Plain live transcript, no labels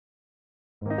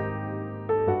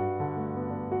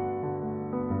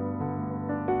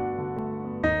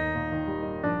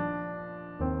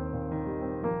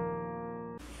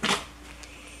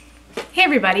Hey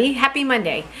everybody, happy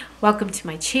Monday. Welcome to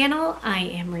my channel. I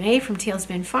am Renee from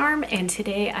Tailspin Farm, and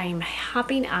today I am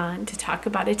hopping on to talk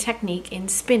about a technique in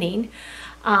spinning.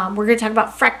 We're going to talk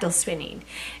about fractal spinning,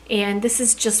 and this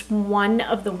is just one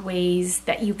of the ways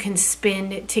that you can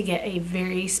spin to get a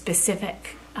very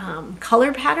specific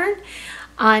color pattern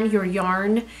on your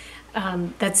yarn.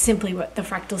 That's simply what the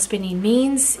fractal spinning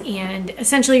means, and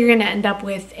essentially you're going to end up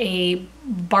with a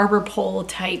barber pole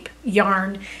type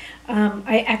yarn.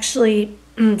 I actually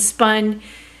spun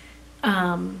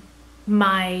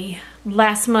my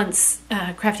last month's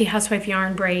Crafty Housewife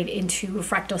yarn braid into a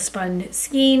fractal spun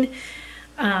skein.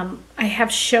 I have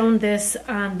shown this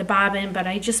on the bobbin, but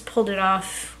I just pulled it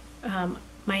off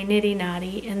my Nitty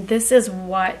Notty, and this is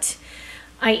what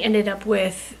I ended up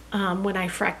with when I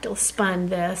fractal spun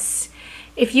this.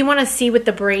 If you want to see what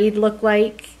the braid looked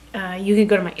like, you can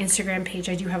go to my Instagram page.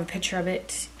 I do have a picture of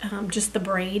it, just the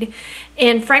braid.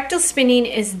 And fractal spinning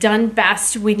is done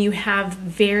best when you have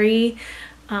very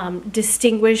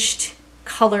distinguished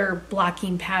color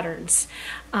blocking patterns.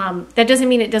 That doesn't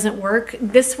mean it doesn't work.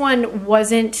 This one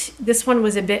was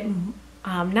a bit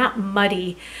not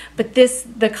muddy, but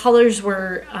the colors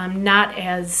were not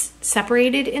as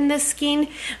separated in this skein,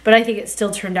 but I think it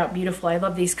still turned out beautiful. I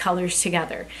love these colors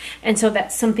together. And so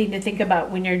that's something to think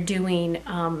about when you're doing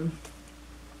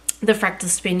the fractal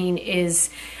spinning,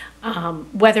 is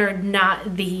whether or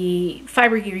not the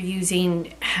fiber you're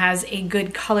using has a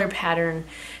good color pattern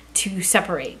to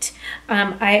separate.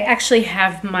 I actually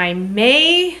have my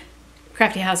May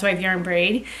Crafty Housewife yarn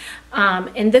braid,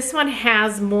 and this one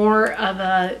has more of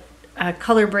a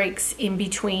color breaks in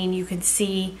between. You can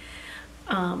see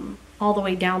all the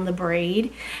way down the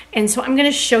braid, and so I'm going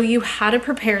to show you how to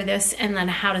prepare this and then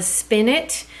how to spin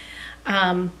it.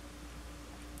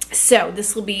 So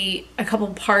this will be a couple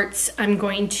parts. I'm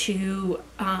going to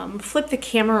flip the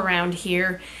camera around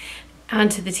here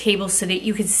onto the table so that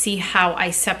you can see how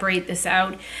I separate this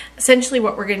out. Essentially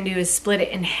what we're going to do is split it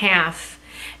in half,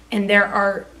 and there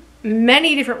are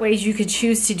many different ways you could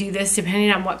choose to do this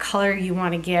depending on what color you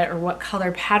want to get or what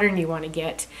color pattern you want to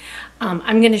get.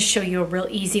 I'm going to show you a real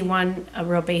easy one, a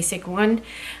real basic one,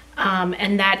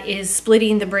 and that is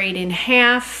splitting the braid in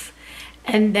half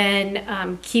and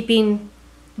then keeping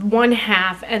one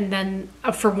half and then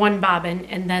for one bobbin,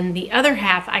 and then the other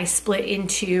half I split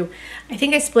into, I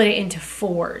think I split it into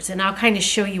fours, and I'll kind of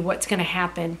show you what's going to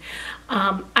happen.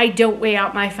 I don't weigh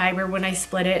out my fiber when I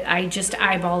split it. I just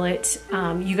eyeball it.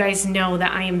 You guys know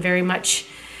that I am very much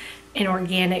an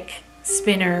organic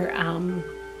spinner,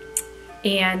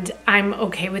 and I'm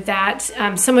okay with that.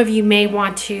 Some of you may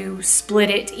want to split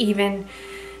it even,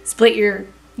 split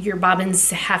your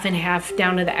bobbins half and half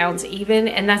down to the ounce even,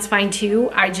 and that's fine too.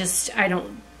 I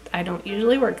don't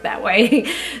usually work that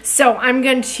way. So I'm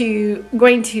going to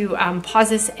pause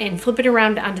this and flip it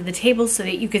around onto the table so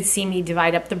that you could see me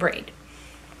divide up the braid.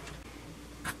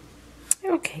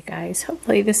 Okay guys,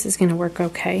 hopefully this is going to work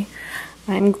okay.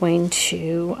 I'm going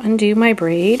to undo my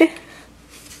braid,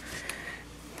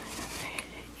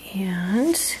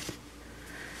 and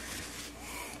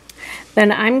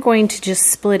then I'm going to just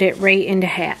split it right into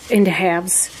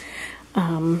halves.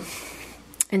 And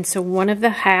so one of the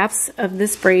halves of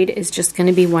this braid is just going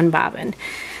to be one bobbin.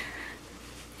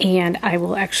 And I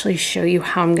will actually show you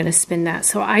how I'm going to spin that.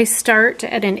 So I start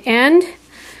at an end,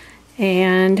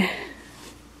 and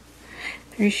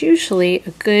there's usually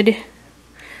a good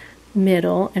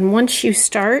middle. And once you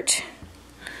start,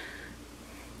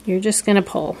 you're just going to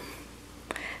pull.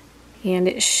 And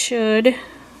it should...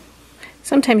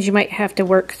 Sometimes you might have to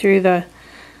work through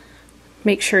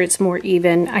make sure it's more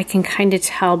even. I can kind of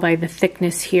tell by the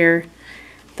thickness here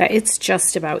that it's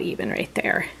just about even right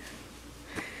there.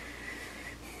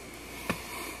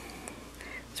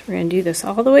 So we're going to do this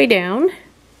all the way down.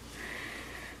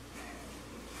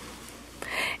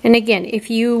 And again, if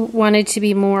you wanted to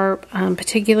be more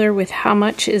particular with how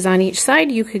much is on each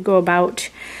side, you could go about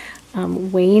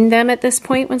weighing them at this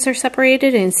point once they're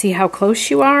separated and see how close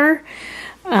you are.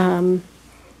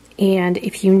 And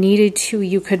if you needed to,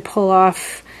 you could pull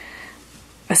off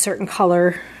a certain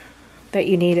color that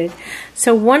you needed.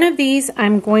 So one of these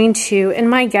I'm going to, and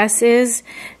my guess is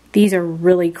these are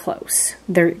really close.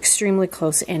 They're extremely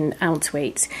close in ounce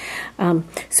weights.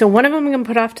 So one of them I'm going to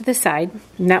put off to the side,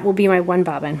 and that will be my one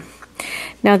bobbin.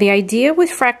 Now the idea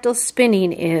with fractal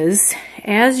spinning is,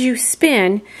 as you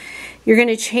spin, you're going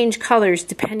to change colors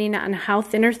depending on how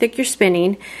thin or thick you're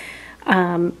spinning.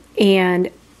 And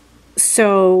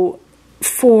so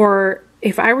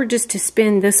if I were just to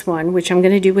spin this one, which I'm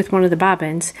going to do with one of the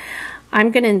bobbins,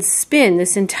 I'm going to spin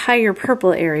this entire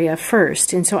purple area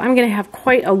first. And so I'm going to have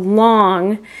quite a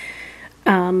long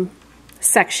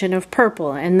section of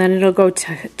purple, and then it'll go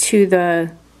to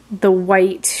the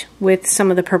white with some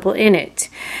of the purple in it,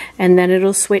 and then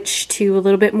it'll switch to a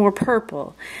little bit more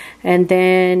purple, and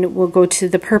then we'll go to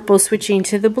the purple switching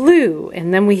to the blue,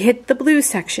 and then we hit the blue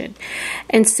section.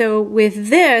 And so with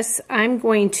this, I'm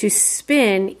going to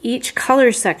spin each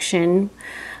color section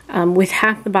with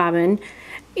half the bobbin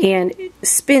and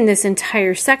spin this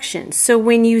entire section. So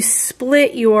when you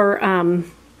split your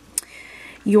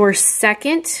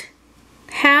second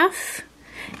half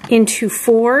into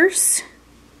fours,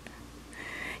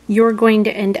 you're going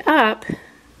to end up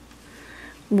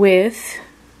with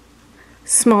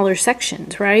smaller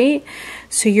sections, right?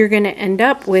 So you're going to end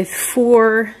up with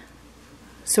 4,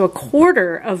 so a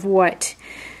quarter of what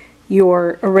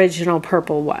your original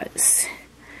purple was.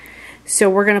 So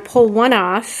we're going to pull one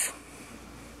off,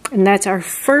 and that's our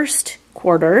first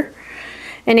quarter.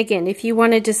 And again, if you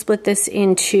wanted to split this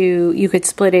into, you could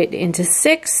split it into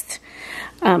 1/6.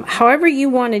 However you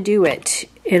want to do it,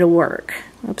 it'll work.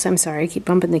 Oops, I'm sorry, I keep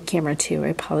bumping the camera too, I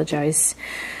apologize.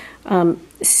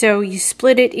 So you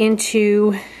split it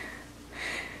into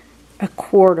a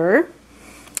quarter,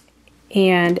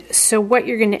 and so what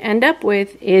you're going to end up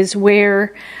with is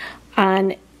where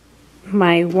on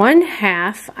my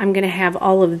 1/2 I'm going to have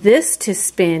all of this to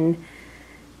spin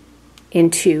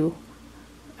into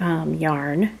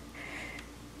yarn.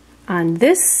 On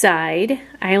this side,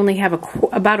 I only have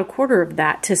about a quarter of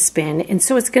that to spin, and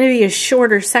so it's going to be a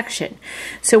shorter section.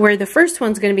 So where the first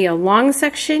one's going to be a long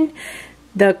section,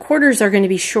 the quarters are going to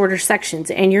be shorter sections,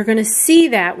 and you're going to see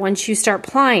that once you start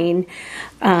plying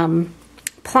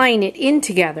it in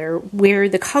together where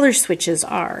the color switches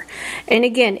are. And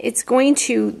again, it's going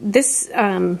to, this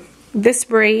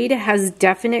braid has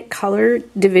definite color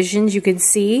divisions, you can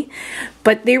see,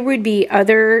 but there would be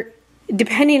other,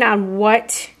 depending on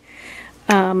what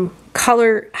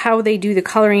color, how they do the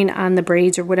coloring on the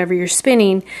braids or whatever you're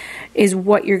spinning, is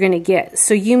what you're going to get.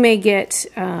 So you may get,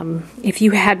 if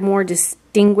you had more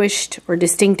distinguished or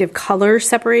distinctive color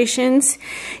separations,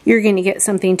 you're going to get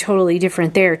something totally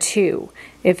different there too,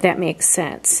 if that makes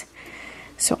sense.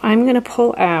 So I'm going to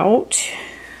pull out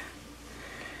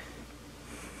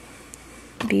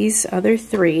these other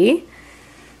 3,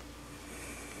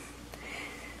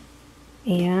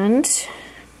 and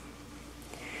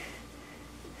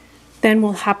then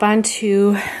we'll hop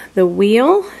onto the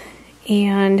wheel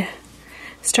and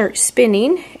start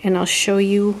spinning, and I'll show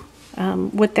you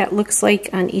what that looks like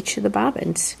on each of the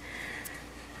bobbins.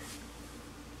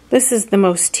 This is the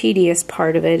most tedious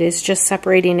part of it, is just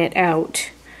separating it out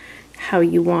how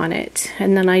you want it.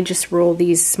 And then I just roll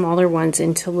these smaller ones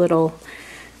into little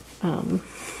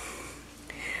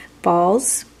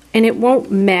balls. And it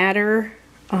won't matter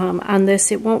on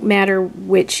this, it won't matter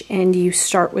which end you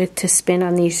start with to spin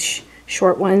on these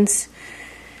short ones.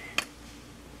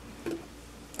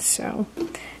 So,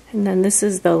 and then this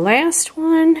is the last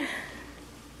one.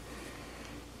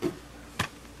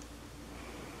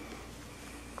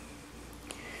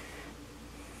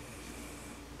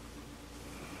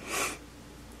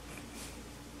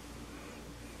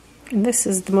 And this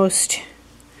is the most,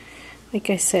 like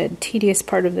I said, tedious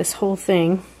part of this whole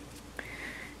thing,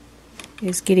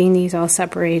 is getting these all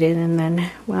separated and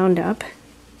then wound up.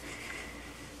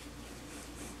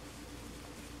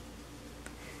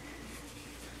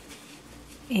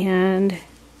 And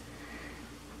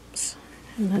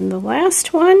then the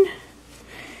last one.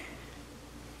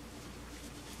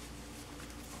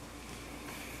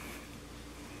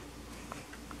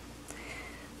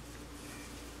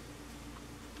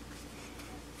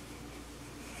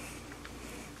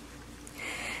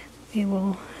 We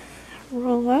will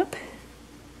roll up.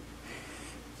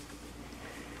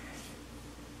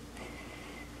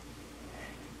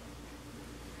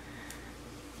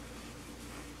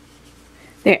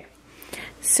 There.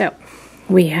 So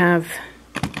we have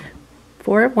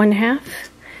 4 of one half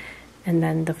and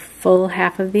then the full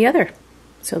half of the other.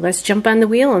 So let's jump on the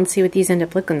wheel and see what these end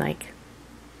up looking like.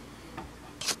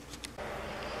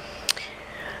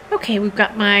 Okay, we've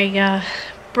got my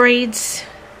braids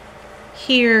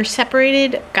here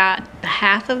separated. Got the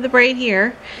half of the braid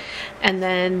here and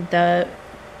then the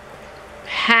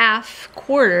half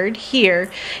quartered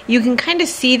here. You can kind of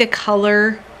see the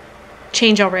color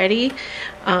change already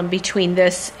between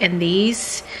this and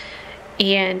these.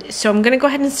 And so I'm going to go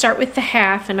ahead and start with the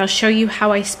half, and I'll show you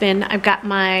how I spin. I've got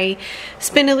my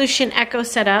Spin-Illusion Echo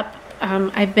set up.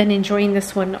 I've been enjoying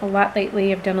this one a lot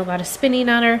lately. I've done a lot of spinning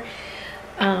on her.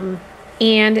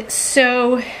 And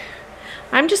so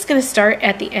I'm just going to start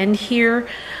at the end here.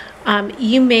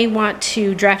 You may want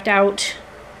to draft out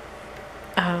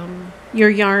your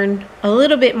yarn a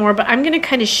little bit more, but I'm going to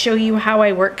kind of show you how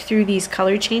I work through these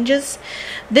color changes.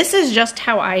 This is just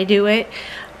how I do it.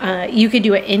 You could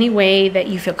do it any way that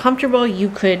you feel comfortable. You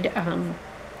could,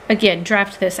 again,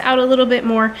 draft this out a little bit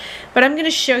more, but I'm going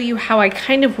to show you how I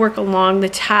kind of work along the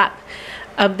top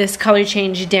of this color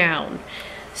change down.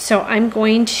 So I'm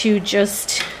going to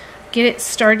just get it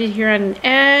started here on an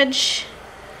edge.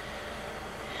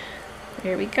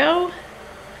 There we go.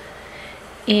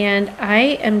 And I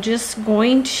am just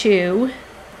going to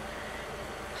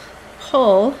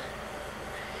pull,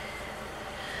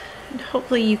 and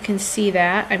hopefully you can see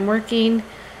that. I'm working,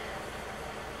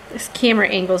 this camera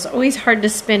angle is always hard to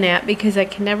spin at because I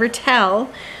can never tell.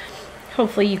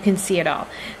 Hopefully you can see it all.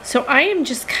 So I am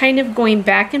just kind of going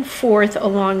back and forth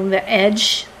along the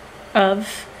edge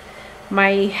of my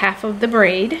half of the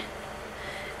braid,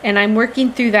 and I'm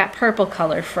working through that purple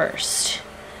color first.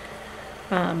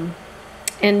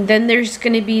 And then there's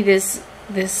going to be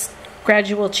this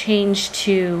gradual change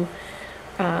to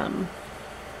a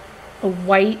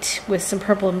white with some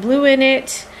purple and blue in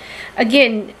it.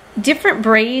 Again, different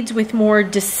braids with more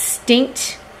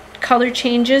distinct color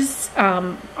changes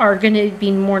are going to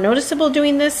be more noticeable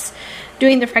doing the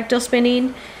fractal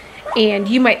spinning, and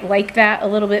you might like that a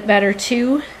little bit better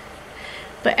too.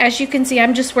 But as you can see,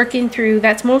 I'm just working through,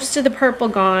 that's most of the purple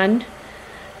gone,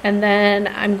 and then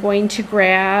I'm going to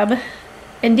grab,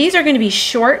 and these are going to be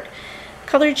short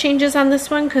color changes on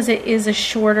this one because it is a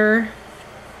shorter,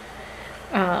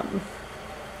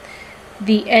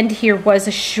 the end here was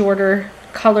a shorter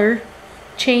color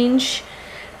change,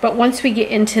 but once we get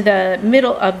into the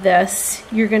middle of this,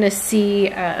 you're going to see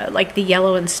like the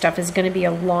yellow and stuff is going to be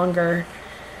a longer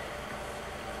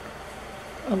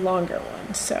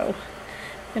one. So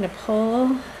I'm going to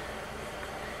pull.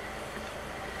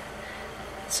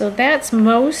 So that's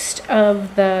most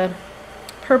of the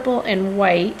purple and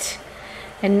white,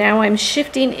 and now I'm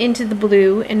shifting into the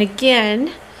blue, and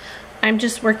again I'm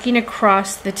just working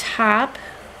across the top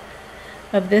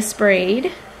of this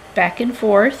braid back and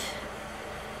forth,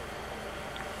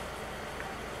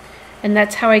 and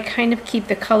that's how I kind of keep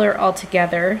the color all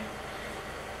together,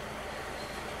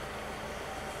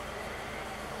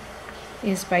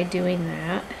 is by doing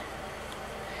that.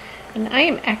 And I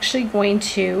am actually going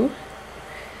to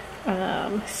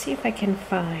see if I can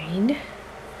find,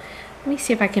 let me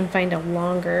see if I can find a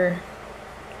longer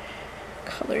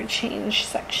color change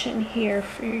section here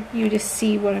for you to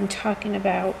see what I'm talking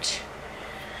about.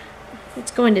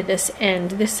 Let's go into this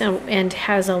end. This end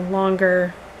has a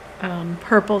longer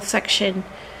purple section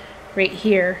right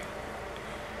here.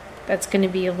 That's going to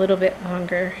be a little bit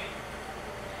longer.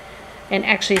 And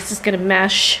actually it's just going to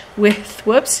mesh with,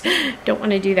 whoops, don't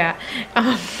want to do that.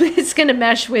 It's going to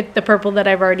mesh with the purple that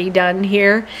I've already done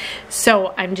here.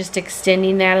 So I'm just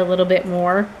extending that a little bit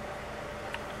more.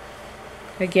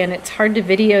 Again, it's hard to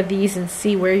video these and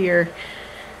see where you're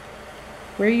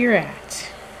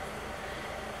at.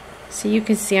 So you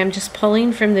can see I'm just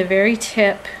pulling from the very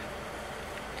tip.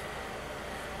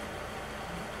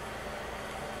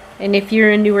 And if you're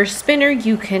a newer spinner,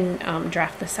 you can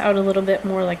draft this out a little bit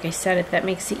more, like I said, if that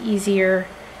makes it easier.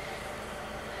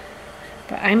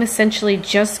 But I'm essentially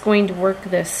just going to work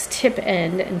this tip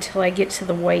end until I get to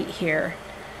the white here.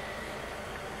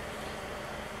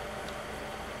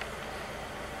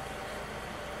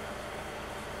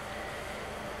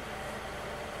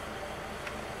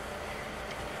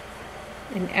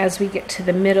 And as we get to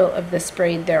the middle of this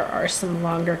braid, there are some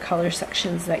longer color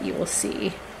sections that you will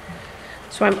see.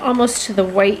 So I'm almost to the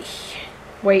white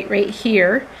right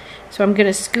here. So I'm going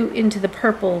to scoot into the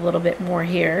purple a little bit more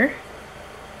here.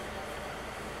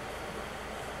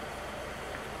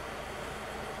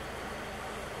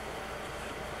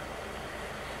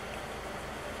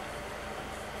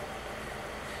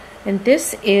 And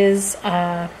this is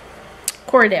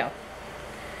Corridale.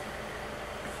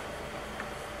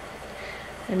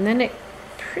 And then it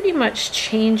pretty much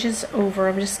changes over.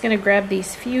 I'm just going to grab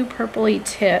these few purpley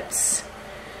tips.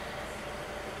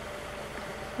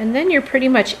 And then you're pretty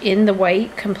much in the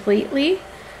white completely.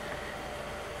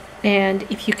 And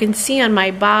if you can see on my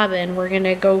bobbin, we're going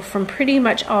to go from pretty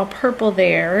much all purple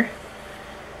there.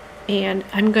 And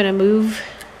I'm going to move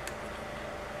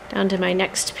down to my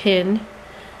next pin.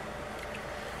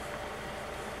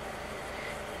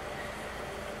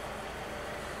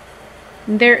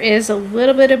 There is a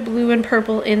little bit of blue and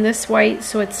purple in this white,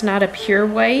 so it's not a pure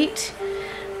white,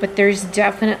 but there's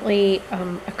definitely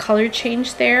a color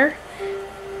change there.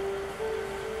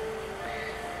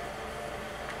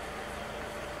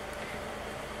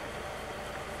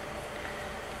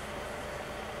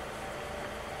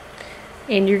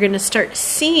 And you're going to start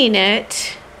seeing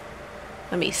it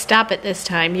let me stop it this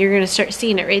time. You're going to start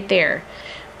seeing it right there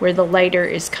where the lighter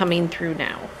is coming through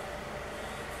now.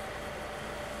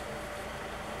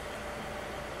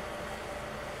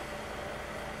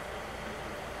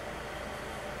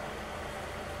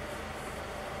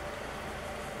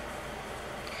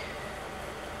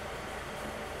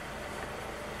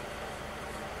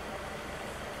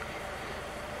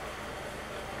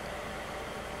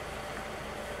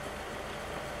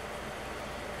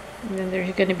 And then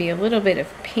there's going to be a little bit of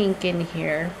pink in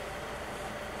here.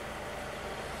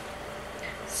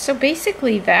 So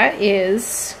basically that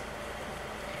is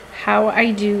how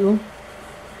I do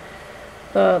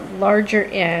the larger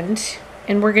end.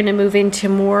 And we're going to move into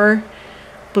more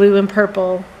blue and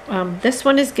purple. This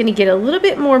one is going to get a little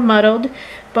bit more muddled,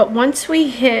 but once we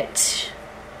hit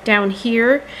down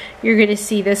here, you're going to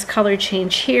see this color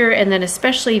change here, and then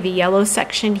especially the yellow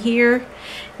section here,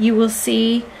 you will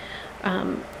see.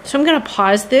 So I'm going to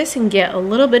pause this and get a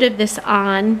little bit of this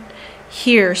on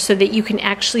here so that you can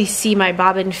actually see my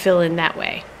bobbin fill in that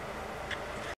way.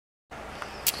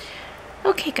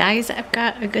 Okay guys, I've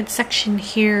got a good section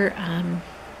here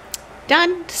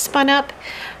done, spun up.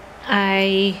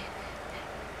 I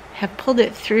have pulled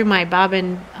it through my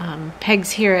bobbin pegs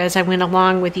here as I went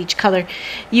along with each color.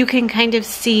 You can kind of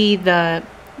see the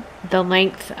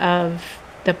length of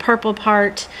the purple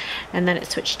part, and then it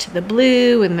switched to the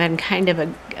blue, and then kind of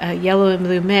a yellow and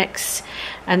blue mix,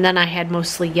 and then I had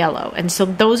mostly yellow. And so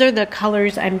those are the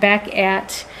colors I'm back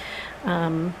at.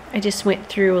 I just went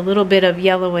through a little bit of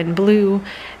yellow and blue,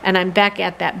 and I'm back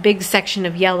at that big section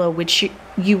of yellow, which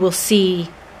you will see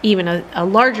even a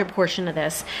larger portion of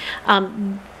this.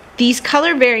 These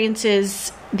color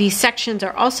variances, these sections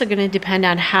are also going to depend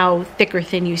on how thick or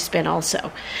thin you spin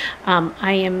also.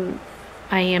 I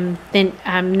am thin.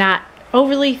 I'm not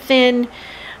overly thin.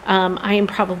 I am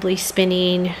probably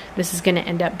spinning. This is going to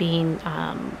end up being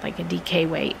like a DK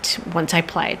weight once I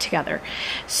apply it together.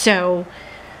 So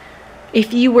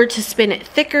if you were to spin it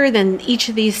thicker, then each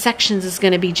of these sections is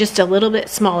going to be just a little bit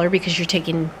smaller because you're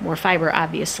taking more fiber,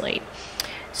 obviously.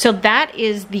 So that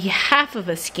is the half of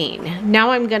a skein.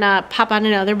 Now I'm going to pop on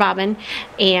another bobbin,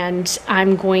 and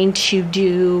I'm going to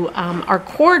do our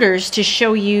quarters to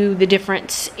show you the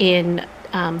difference in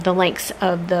the lengths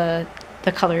of the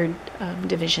colored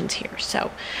divisions here.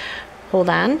 So hold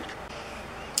on.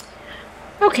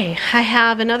 Okay, I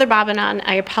have another bobbin on.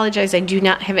 I apologize, I do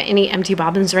not have any empty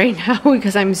bobbins right now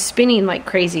because I'm spinning like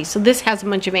crazy. So this has a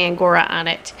bunch of Angora on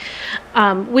it,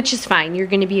 which is fine. You're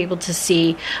going to be able to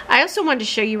see. I also wanted to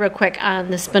show you real quick on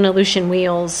the Spinolution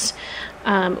wheels,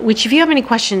 which if you have any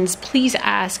questions, please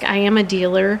ask. I am a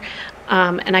dealer,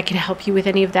 and I can help you with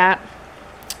any of that.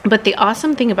 But the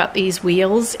awesome thing about these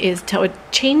wheels is to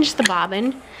change the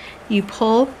bobbin, you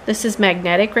pull. This is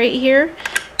magnetic right here.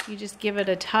 You just give it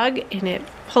a tug and it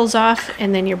pulls off,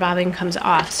 and then your bobbin comes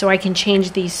off. So I can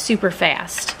change these super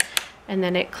fast. And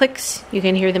then it clicks, you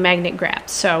can hear the magnet grab.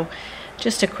 So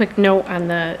just a quick note on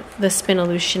the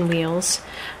Spinolution wheels.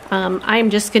 I'm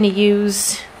just going to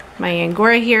use my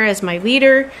Angora here as my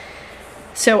leader.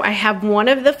 So I have one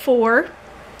of the four,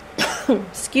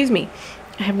 excuse me,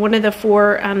 I have one of the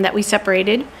four that we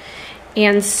separated.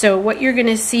 And so what you're going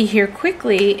to see here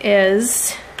quickly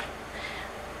is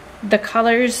the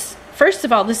colors. First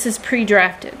of all, this is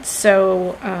pre-drafted,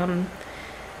 so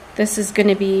this is going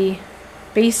to be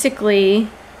basically,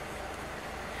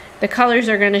 the colors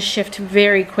are going to shift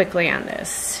very quickly on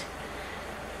this.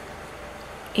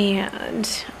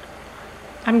 And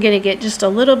I'm going to get just a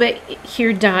little bit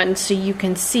here done so you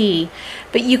can see,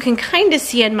 but you can kind of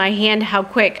see in my hand how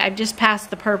quick I've just passed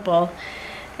the purple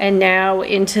and now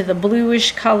into the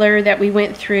bluish color that we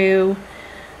went through,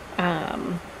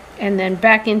 and then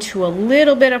back into a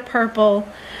little bit of purple.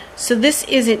 So this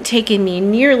isn't taking me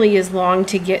nearly as long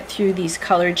to get through these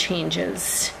color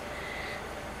changes.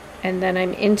 And then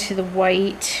I'm into the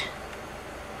white.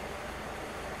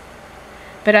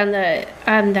 But on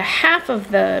the half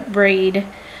of the braid,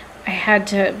 I had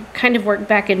to kind of work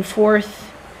back and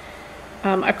forth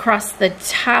across the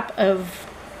top of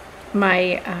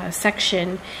my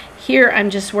section. Here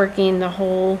I'm just working the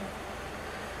whole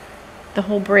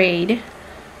braid,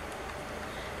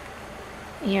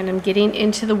 and I'm getting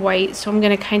into the white. So I'm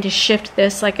going to kind of shift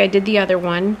this like I did the other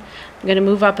one. I'm going to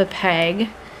move up a peg.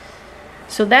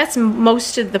 So that's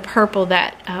most of the purple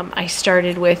that I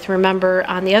started with. Remember,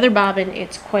 on the other bobbin,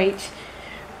 it's quite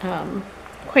a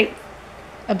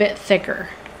bit thicker.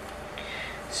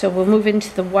 So we'll move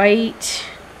into the white.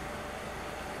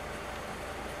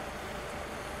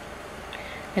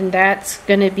 And that's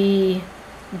going to be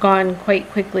gone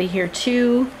quite quickly here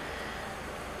too.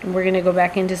 And we're going to go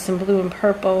back into some blue and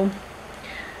purple.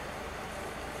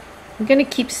 I'm going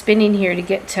to keep spinning here to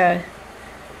get to,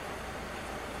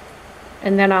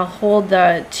 and then I'll hold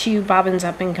the two bobbins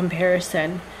up in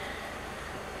comparison.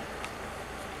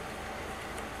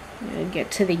 I'm going to get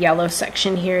to the yellow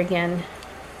section here again.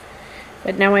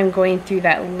 But now I'm going through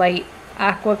that light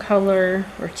aqua color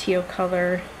or teal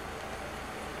color.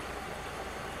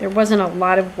 There wasn't a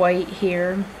lot of white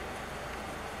here.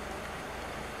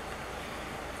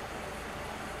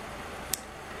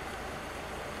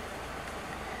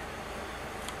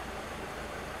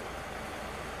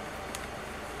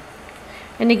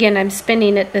 And again, I'm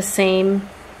spinning at the same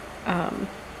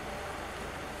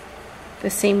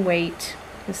weight,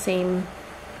 the same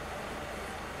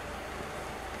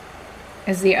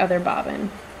as the other bobbin.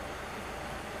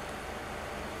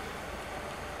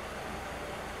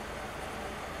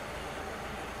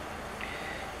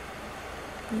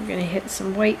 I'm going to hit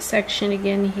some white section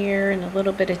again here and a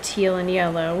little bit of teal and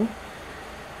yellow.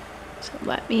 So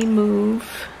let me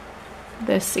move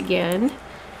this again.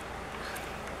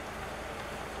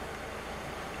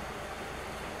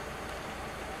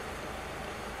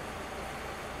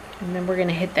 And then we're going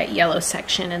to hit that yellow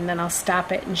section, and then I'll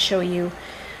stop it and show you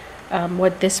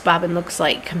what this bobbin looks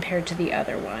like compared to the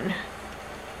other one.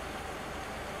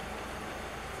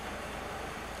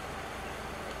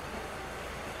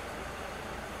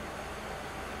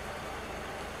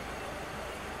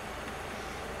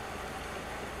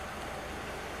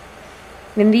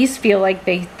 And these feel like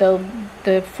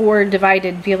the four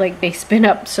divided feel like they spin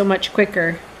up so much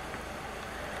quicker,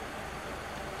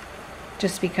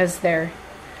 just because they're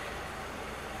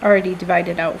already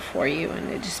divided out for you, and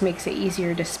it just makes it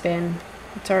easier to spin.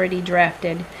 It's already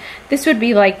drafted. This would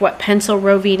be like what pencil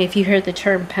roving, if you hear the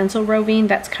term pencil roving,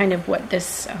 that's kind of what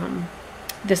this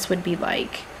this would be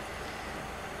like.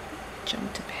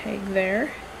 Jump to peg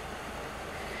there.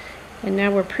 And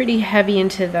now we're pretty heavy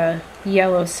into the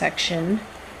yellow section.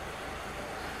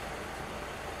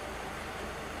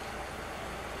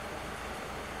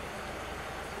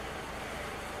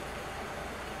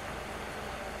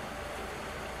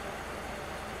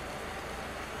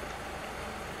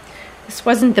 This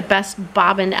wasn't the best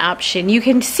bobbin option. You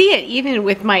can see it even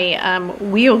with my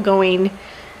wheel going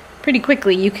pretty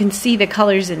quickly. You can see the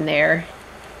colors in there.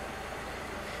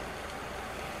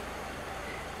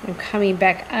 I'm coming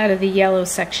back out of the yellow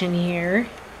section here.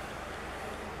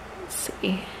 Let's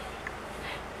see.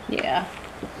 Yeah.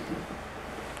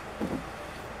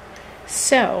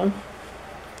 So,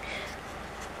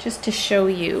 just to show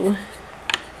you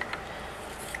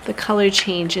the color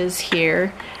changes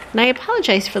here. And I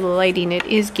apologize for the lighting. It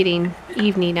is getting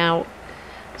evening out,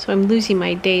 so I'm losing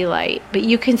my daylight. But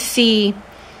you can see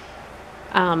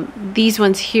these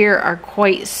ones here are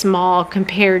quite small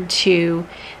compared to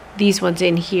these ones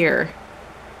in here.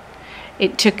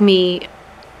 It took me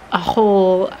a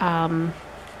whole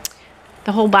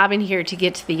the whole bobbin here to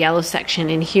get to the yellow section,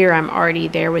 and here I'm already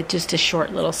there with just a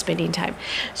short little spinning time.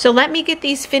 So let me get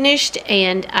these finished,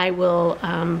 and I will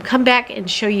come back and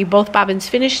show you both bobbins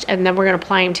finished, and then we're going to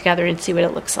apply them together and see what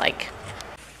it looks like.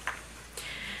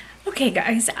 Okay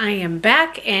guys, I am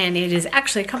back, and it is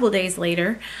actually a couple of days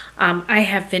later. I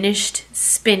have finished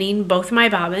spinning both my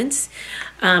bobbins.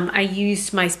 I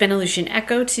used my Spinolution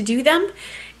Echo to do them,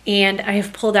 and I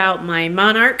have pulled out my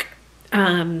Monarch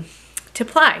to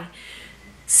ply.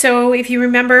 So if you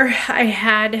remember, I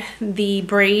had the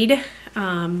braid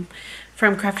from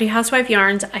Crafty Housewife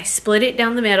Yarns. I split it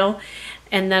down the middle,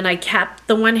 and then I capped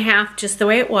the one half just the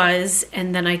way it was,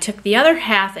 and then I took the other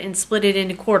half and split it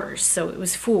into quarters, so it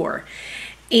was 4.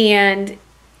 And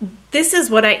this is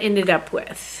what I ended up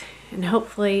with. And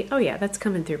hopefully, oh yeah, that's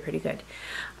coming through pretty good.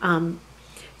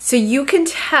 So you can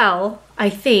tell, I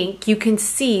think, you can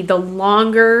see the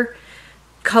longer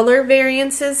color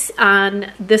variances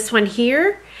on this one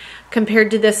here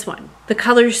compared to this one. The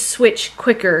colors switch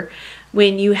quicker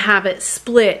when you have it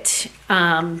split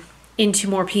into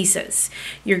more pieces.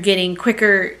 You're getting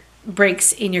quicker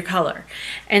breaks in your color.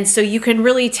 And so you can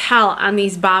really tell on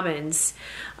these bobbins,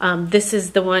 this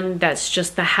is the one that's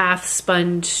just the half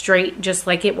spun straight just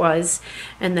like it was,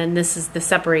 and then this is the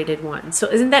separated one. So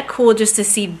isn't that cool just to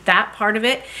see that part of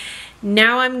it?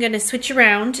 Now I'm going to switch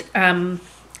around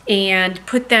and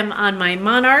put them on my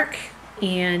Monarch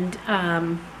and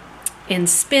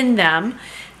spin them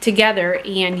together,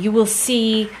 and you will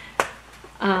see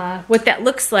what that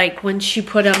looks like once you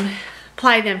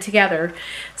apply them together.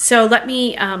 So let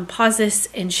me pause this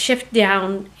and shift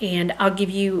down, and I'll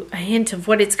give you a hint of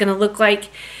what it's going to look like.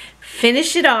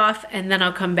 Finish it off, and then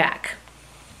I'll come back.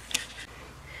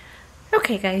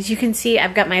 Okay guys, you can see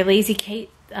I've got my Lazy Kate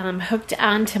hooked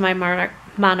onto my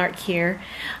Monarch here.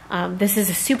 This is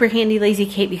a super handy lazy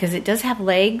cape because it does have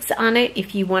legs on it.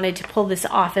 If you wanted to pull this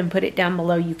off and put it down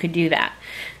below, you could do that.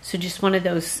 So just one of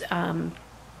those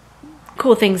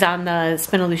cool things on the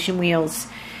Spinolution wheels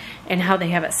and how they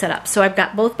have it set up. So I've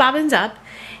got both bobbins up,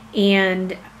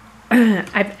 and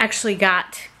I've actually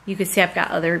got, you can see I've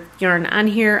got other yarn on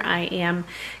here. I am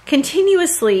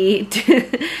continuously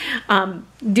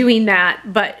doing that,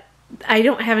 but I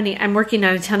don't have any, I'm working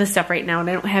on a ton of stuff right now and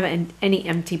I don't have any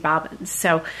empty bobbins.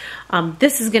 So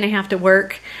this is going to have to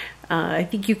work. I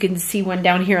think you can see one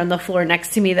down here on the floor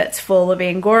next to me that's full of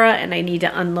Angora, and I need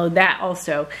to unload that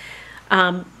also.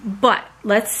 But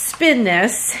let's spin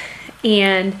this,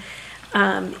 and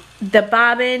the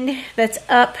bobbin that's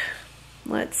up,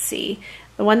 let's see,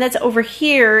 the one that's over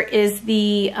here is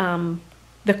the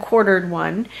quartered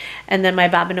one, and then my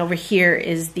bobbin over here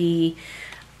is the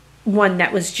one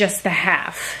that was just the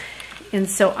half. And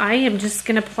so I am just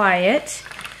going to apply it,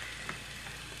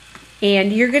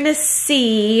 and you're going to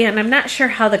see, and I'm not sure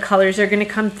how the colors are going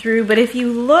to come through, but if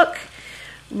you look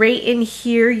right in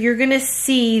here, you're going to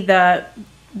see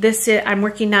I'm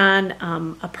working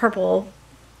on a purple,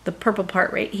 the purple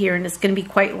part right here, and it's going to be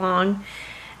quite long.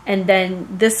 And then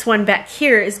this one back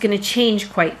here is going to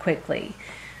change quite quickly.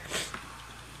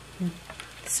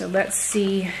 So let's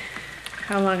see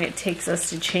how long it takes us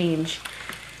to change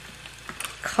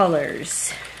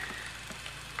colors.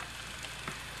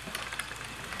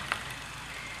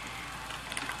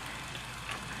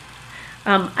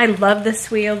 I love this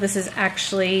wheel. This is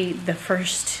actually the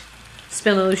first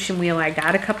Spinolution wheel I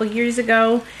got a couple years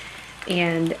ago,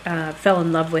 and fell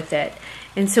in love with it.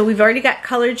 And so we've already got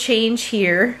color change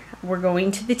here. We're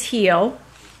going to the teal.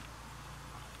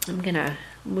 I'm gonna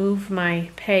move my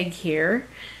peg here,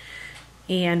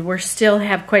 and we're still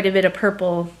have quite a bit of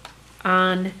purple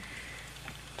on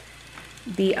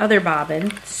the other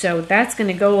bobbin, so that's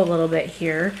gonna go a little bit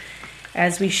here.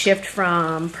 As we shift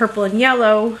from purple and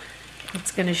yellow,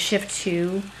 it's gonna shift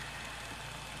to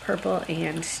purple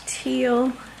and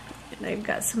teal. And I've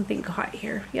got something caught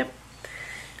here. Yep.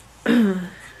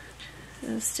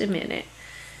 Just a minute.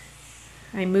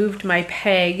 I moved my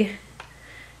peg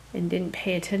and didn't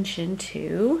pay attention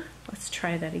to, let's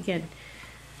try that again.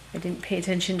 I didn't pay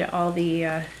attention to all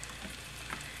the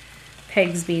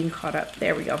pegs being caught up.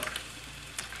 There we go.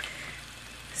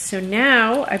 So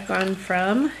now I've gone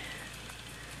from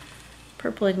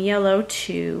purple and yellow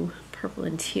to purple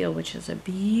and teal, which is a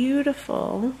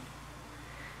beautiful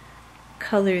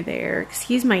color there.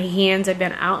 Excuse my hands, I've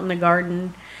been out in the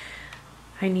garden.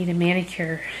 I need a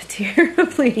manicure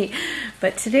terribly,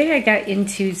 but today I got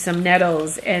into some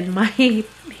nettles and my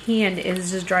hand is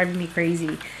just driving me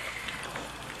crazy.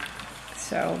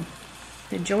 So,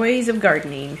 the joys of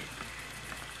gardening.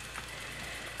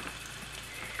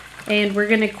 And we're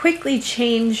going to quickly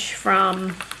change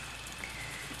from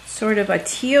sort of a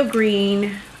teal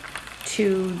green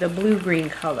to the blue-green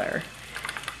color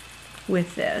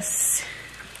with this.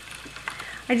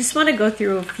 I just want to go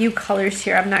through a few colors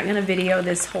here. I'm not going to video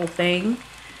this whole thing,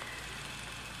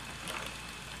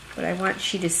 but I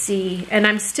want you to see, and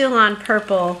I'm still on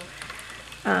purple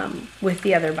with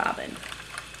the other bobbin.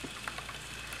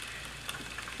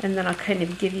 And then I'll kind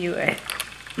of give you a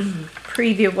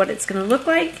preview of what it's going to look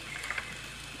like,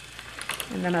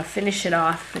 and then I'll finish it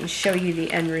off and show you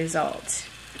the end result.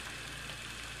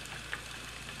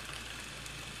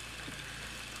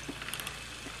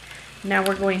 Now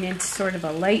we're going into sort of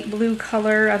a light blue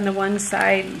color on the one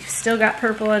side. You've still got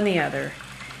purple on the other.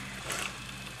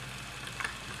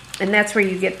 And that's where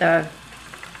you get the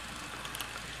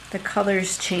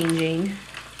colors changing.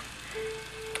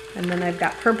 And then I've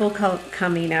got purple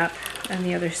coming up on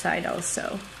the other side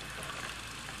also.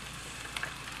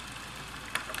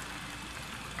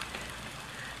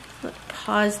 Let's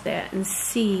pause that and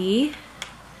see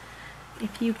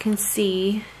if you can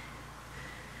see.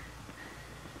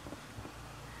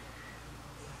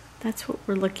 That's what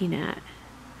we're looking at.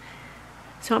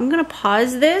 So I'm going to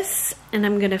pause this and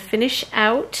I'm going to finish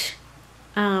out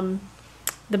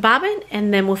the bobbin,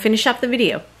 and then we'll finish up the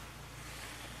video.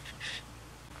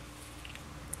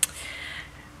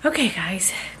 Okay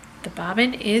guys, the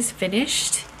bobbin is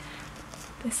finished.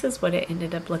 This is what it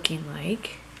ended up looking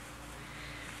like.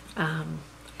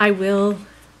 I will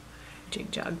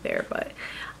jig jog there, but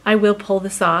I will pull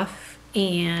this off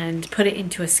and put it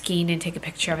into a skein and take a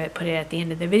picture of it, put it at the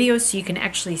end of the video so you can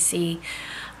actually see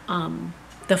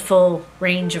the full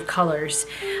range of colors.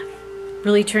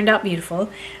 Really turned out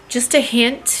beautiful. Just a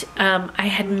hint, I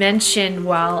had mentioned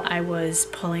while I was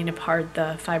pulling apart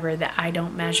the fiber that I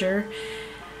don't measure.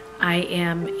 I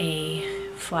am a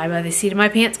fly by the seat of my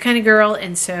pants kind of girl,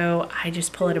 and so I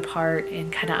just pull it apart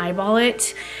and kind of eyeball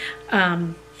it.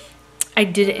 I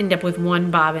did end up with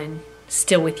one bobbin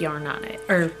still with yarn on it,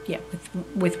 or yeah,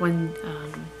 with one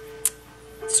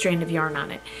strand of yarn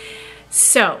on it.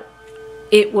 So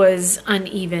it was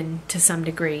uneven to some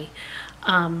degree.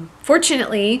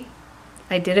 Fortunately,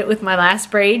 I did it with my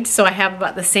last braid, so I have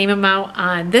about the same amount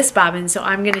on this bobbin, so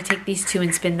I'm going to take these two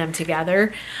and spin them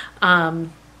together.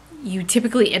 You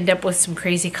typically end up with some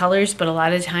crazy colors, but a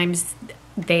lot of times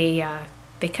they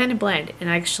kind of blend, and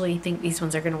I actually think these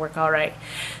ones are going to work all right.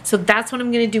 So that's what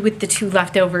I'm going to do with the two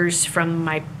leftovers from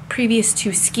my previous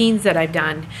two skeins that I've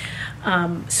done.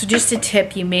 So just a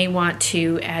tip, you may want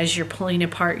to, as you're pulling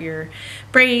apart your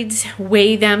braids,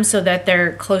 weigh them so that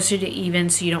they're closer to even,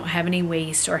 so you don't have any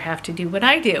waste or have to do what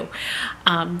I do.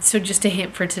 So just a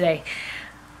hint for today.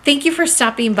 Thank you for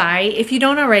stopping by. If you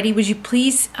don't already, would you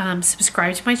please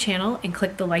subscribe to my channel and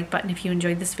click the like button if you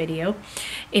enjoyed this video.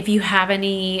 If you have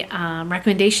any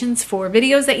recommendations for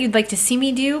videos that you'd like to see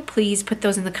me do, please put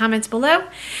those in the comments below.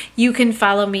 You can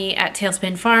follow me at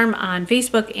Tailspin Farm on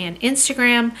Facebook and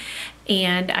Instagram,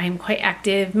 and I'm quite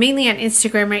active, mainly on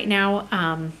Instagram right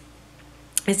now.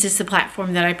 It's just the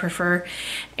platform that I prefer,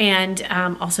 and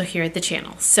also here at the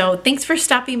channel. So thanks for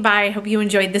stopping by. I hope you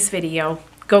enjoyed this video.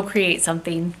 Go create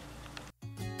something.